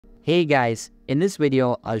Hey guys, in this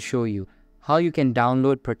video I'll show you how you can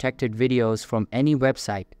download protected videos from any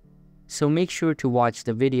website. So make sure to watch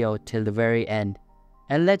the video till the very end.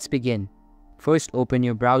 And let's begin. First open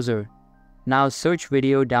your browser. Now search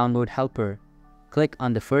Video Download Helper. Click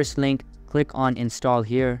on the first link, click on Install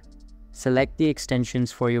here. Select the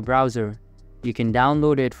extensions for your browser. You can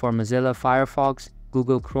download it for Mozilla Firefox,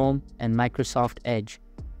 Google Chrome, and Microsoft Edge.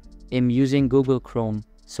 I'm using Google Chrome,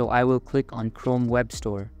 so I will click on Chrome Web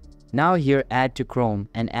Store. Now here add to Chrome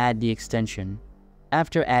and add the extension.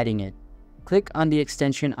 After adding it, click on the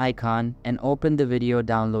extension icon and open the Video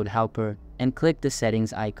Download Helper and click the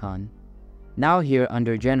settings icon. Now here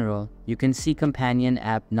under General, you can see Companion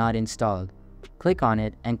App not installed. Click on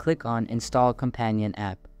it and click on Install Companion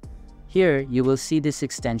App. Here you will see this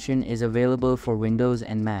extension is available for Windows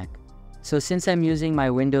and Mac. So since I'm using my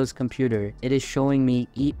Windows computer, it is showing me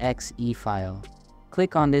exe file.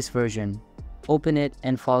 Click on this version. Open it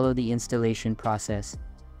and follow the installation process.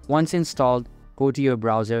 Once installed, go to your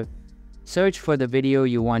browser, search for the video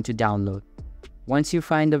you want to download. Once you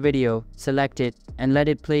find the video, select it and let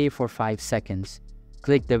it play for 5 seconds.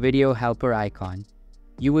 Click the video helper icon.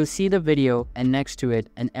 You will see the video and next to it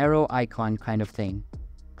an arrow icon kind of thing.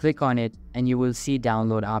 Click on it and you will see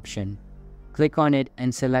download option. Click on it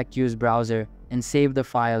and select use browser and save the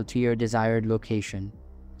file to your desired location.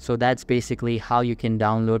 So that's basically how you can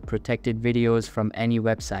download protected videos from any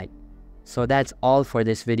website. So that's all for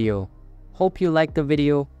this video. Hope you liked the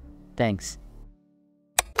video. Thanks.